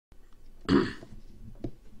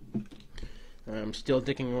I'm still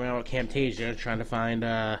digging around with Camtasia, trying to find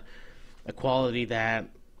a quality that,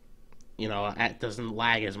 doesn't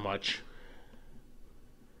lag as much.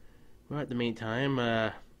 But in the meantime,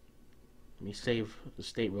 let me save the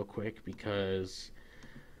state real quick, because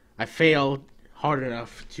I failed hard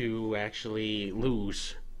enough to actually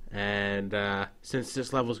lose. And since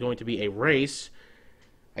this level is going to be a race,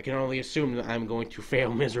 I can only assume that I'm going to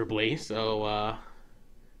fail miserably. So,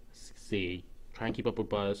 let's see. Try and keep up with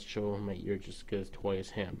Buzz. Show him that you're just as good a toy as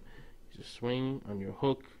him. Just swing on your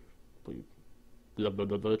hook. Blah, blah,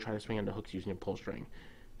 blah, blah. Try to swing on the hooks using your pull string.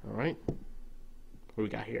 Alright? What do we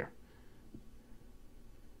got here?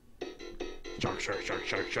 Shark, shark, shark,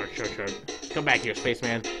 shark, shark, shark, shark. Come back here,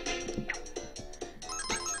 spaceman.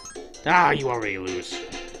 Ah, you already lose.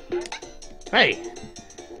 Hey!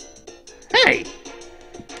 Hey!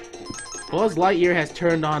 Buzz Lightyear has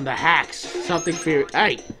turned on the hacks. Something fear.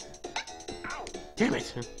 Hey! Damn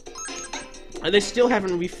it! And they still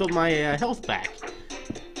haven't refilled my health back.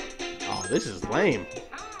 Oh, this is lame.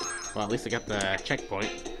 Well, at least I got the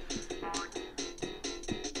checkpoint.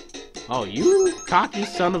 Oh, you cocky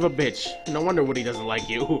son of a bitch. No wonder Woody doesn't like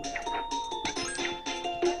you.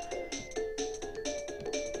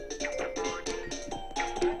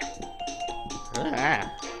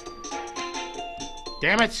 Ah.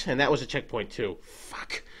 Damn it! And that was a checkpoint too.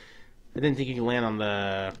 Fuck. I didn't think you could land on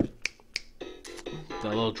the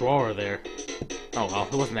little drawer there. Oh well,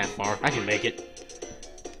 it wasn't that far. I can make it.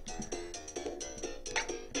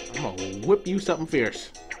 I'm gonna whip you something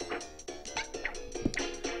fierce.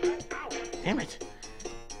 Damn it.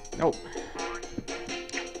 No.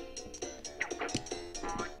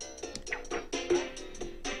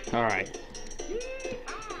 Alright.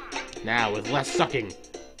 Now, with less sucking.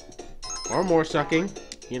 Or more sucking.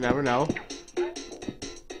 You never know. I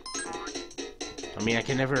mean, I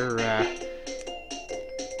can never,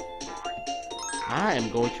 I am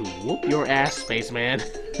going to whoop your ass, spaceman.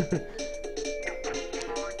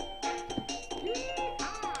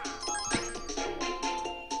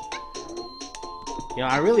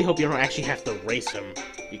 I really hope you don't actually have to race him,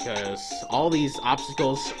 because all these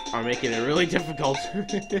obstacles are making it really difficult.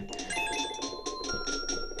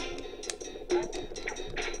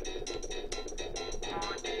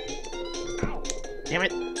 Damn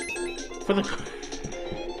it! For the...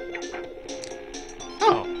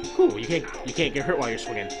 Oh, cool. You can't get hurt while you're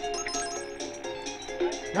swinging.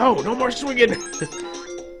 No, no more swinging.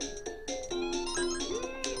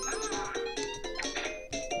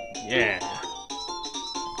 Yeah.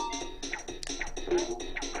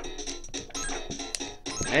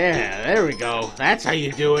 Yeah, there we go. That's how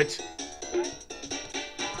you do it. Did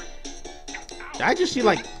I just see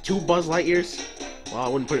like 2 Buzz Lightyears? Well, I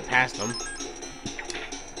wouldn't put it past them.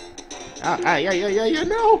 Yeah,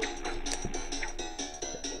 no!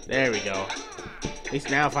 There we go. At least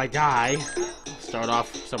now if I die, I'll start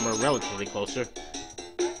off somewhere relatively closer.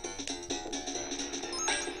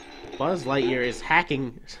 Buzz Lightyear is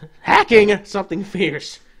hacking something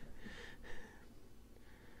fierce.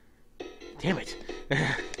 Damn it.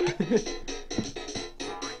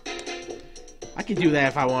 I could do that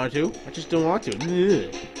if I wanted to. I just don't want to.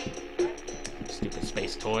 Ugh. Stupid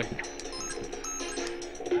space toy.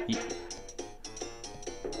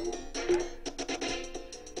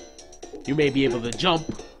 You may be able to jump,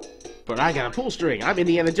 but I got a pull string. I'm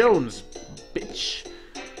Indiana Jones, bitch.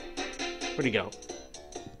 Where'd he go?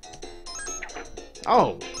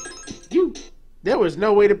 Oh, there was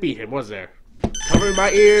no way to beat him, was there? Covering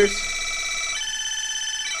my ears.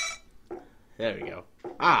 There we go.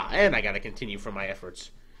 Ah, and I gotta continue from my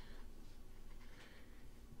efforts.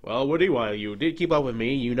 Well, Woody, while you did keep up with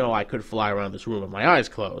me, you know I could fly around this room with my eyes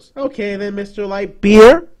closed. Okay then, Mr.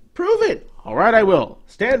 Lightyear, prove it. Alright, I will.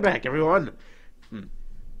 Stand back, everyone.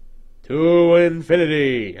 To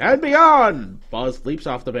infinity and beyond! Buzz leaps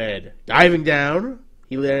off the bed. Diving down,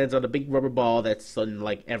 he lands on a big rubber ball that's in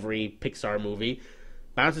like every Pixar movie.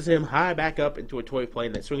 Bounces him high back up into a toy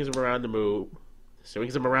plane that swings him around the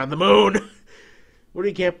moon.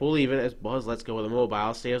 Woody can't believe it as Buzz lets go of the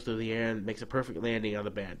mobile, sails through the air, and makes a perfect landing on the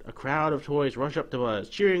bed. A crowd of toys rush up to Buzz,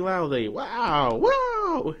 cheering loudly. Wow!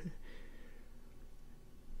 Wow!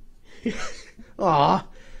 Aw.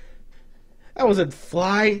 That wasn't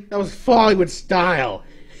flying. That was falling with style.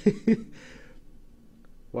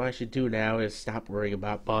 What I should do now is stop worrying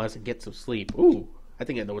about Buzz and get some sleep. Ooh, I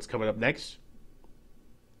think I know what's coming up next.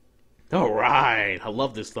 Alright, I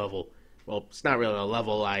love this level. Well, it's not really a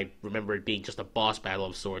level. I remember it being just a boss battle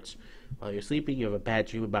of sorts. While you're sleeping, you have a bad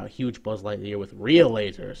dream about a huge Buzz Lightyear with real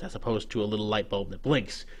lasers, as opposed to a little light bulb that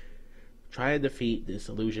blinks. Try and defeat this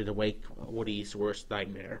illusion to wake Woody's worst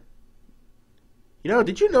nightmare. You know,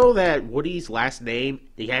 did you know that Woody's last name,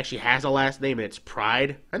 he actually has a last name and it's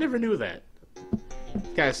Pride? I never knew that.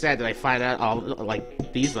 It's kind of sad that I find out all,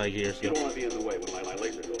 like, these years ago. You don't want to be in the way when my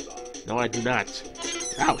laser goes off. No, I do not.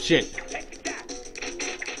 Oh, shit.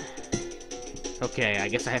 Okay, I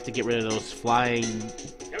guess I have to get rid of those flying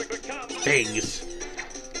things.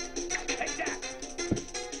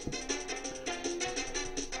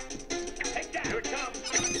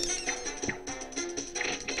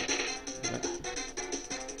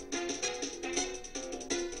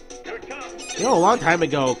 You know, a long time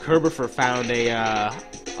ago, Kerbifer found a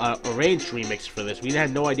arranged remix for this. We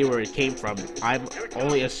had no idea where it came from. I'm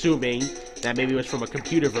only assuming that maybe it was from a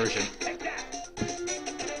computer version.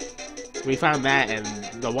 We found that and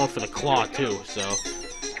the one for the claw too, so.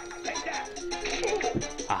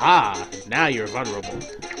 Aha! Now you're vulnerable.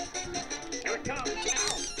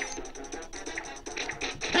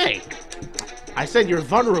 Hey! I said you're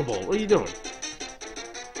vulnerable. What are you doing?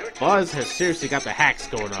 Buzz has seriously got the hacks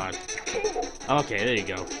going on. Okay, there you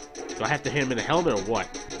go. Do I have to hit him in the helmet or what?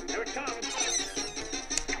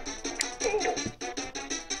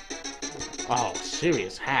 Oh,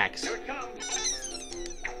 serious hacks.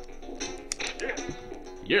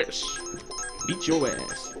 Yes. Beat your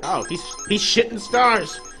ass. Oh, he's shitting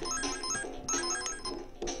stars.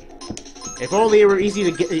 If only it were easy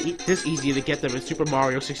to get this easy to get them in Super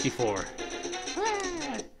Mario 64.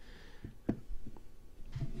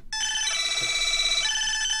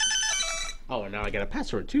 Oh, and now I got a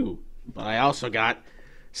password too. But I also got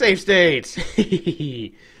save states.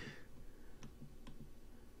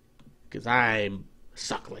 Because I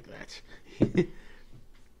suck like that.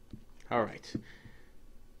 Alright.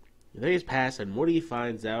 The days pass and Woody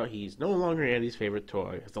finds out he's no longer Andy's favorite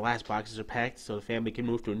toy. As the last boxes are packed so the family can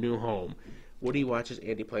move to a new home, Woody watches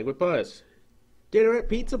Andy playing with Buzz. Dinner at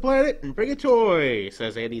Pizza Planet and bring a toy,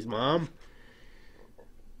 says Andy's mom.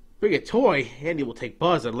 Bring a toy? Andy will take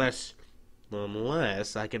Buzz unless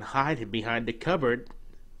I can hide him behind the cupboard.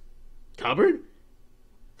 Cupboard?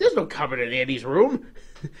 There's no cupboard in Andy's room.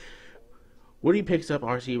 Woody picks up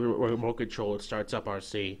RC remote control and starts up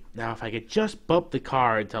RC. Now if I could just bump the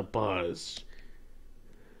car and tell Buzz.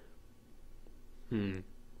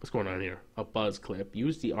 What's going on here? A Buzz clip.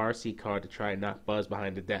 Use the RC car to try and knock Buzz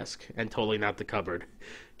behind the desk. And totally not the cupboard.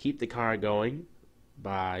 Keep the car going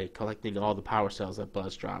by collecting all the power cells that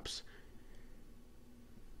Buzz drops.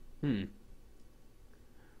 The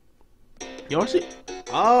RC...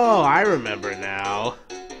 Oh, I remember now.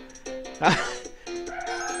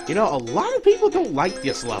 You know, a lot of people don't like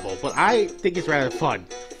this level, but I think it's rather fun.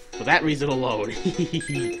 For that reason alone.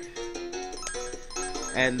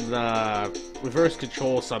 And the reverse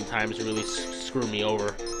control sometimes really screw me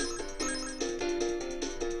over.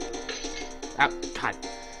 Ah, God.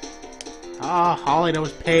 Ah, all I know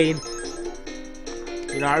is pain.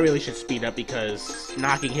 You know, I really should speed up because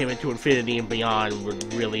knocking him into infinity and beyond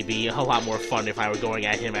would really be a lot more fun if I were going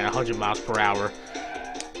at him at 100 miles per hour.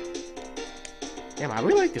 Damn, I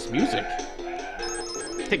really like this music.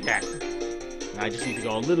 Take that. I just need to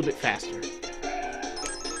go a little bit faster.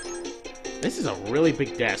 This is a really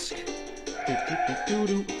big desk.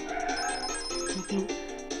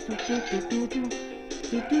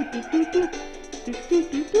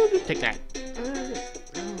 Take that.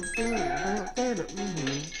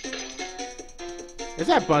 Is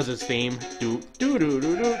that Buzz's theme?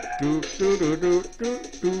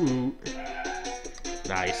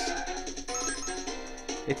 Nice.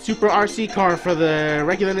 It's Super RC Car for the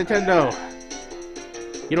regular Nintendo.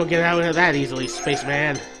 You don't get out of that easily,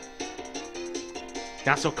 spaceman.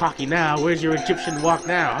 Not so cocky now. Where's your Egyptian walk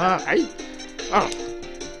now, huh? Oh.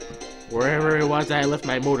 Wherever it was I left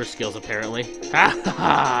my motor skills, apparently. Ha ha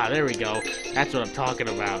ha! There we go. That's what I'm talking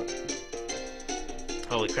about.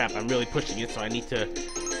 Holy crap, I'm really pushing it, so I need to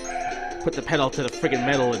put the pedal to the friggin'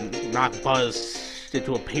 metal and knock Buzz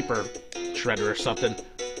into a paper shredder or something.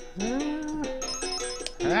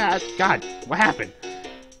 God, what happened?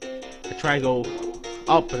 I tried to go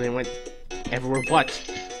up and it went everywhere but.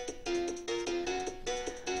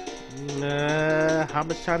 How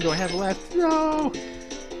much time do I have left? No!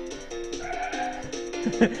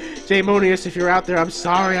 J-Monius, if you're out there, I'm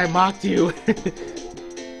sorry I mocked you.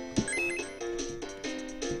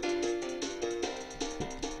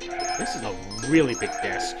 This is a really big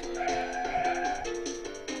desk.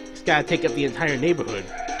 It's gotta take up the entire neighborhood.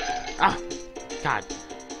 Ah! God.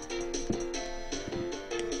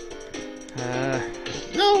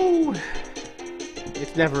 No!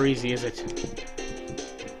 It's never easy, is it?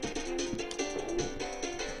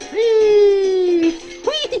 Whee!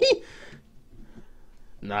 Whee!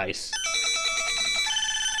 Nice.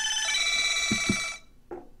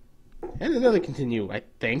 And another continue, I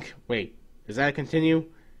think. Wait, is that a continue?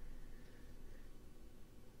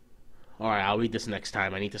 Alright, I'll read this next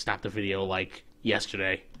time. I need to stop the video like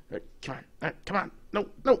yesterday. Come on, come on. No,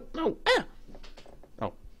 no, no. Ah!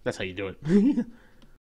 Oh, that's how you do it.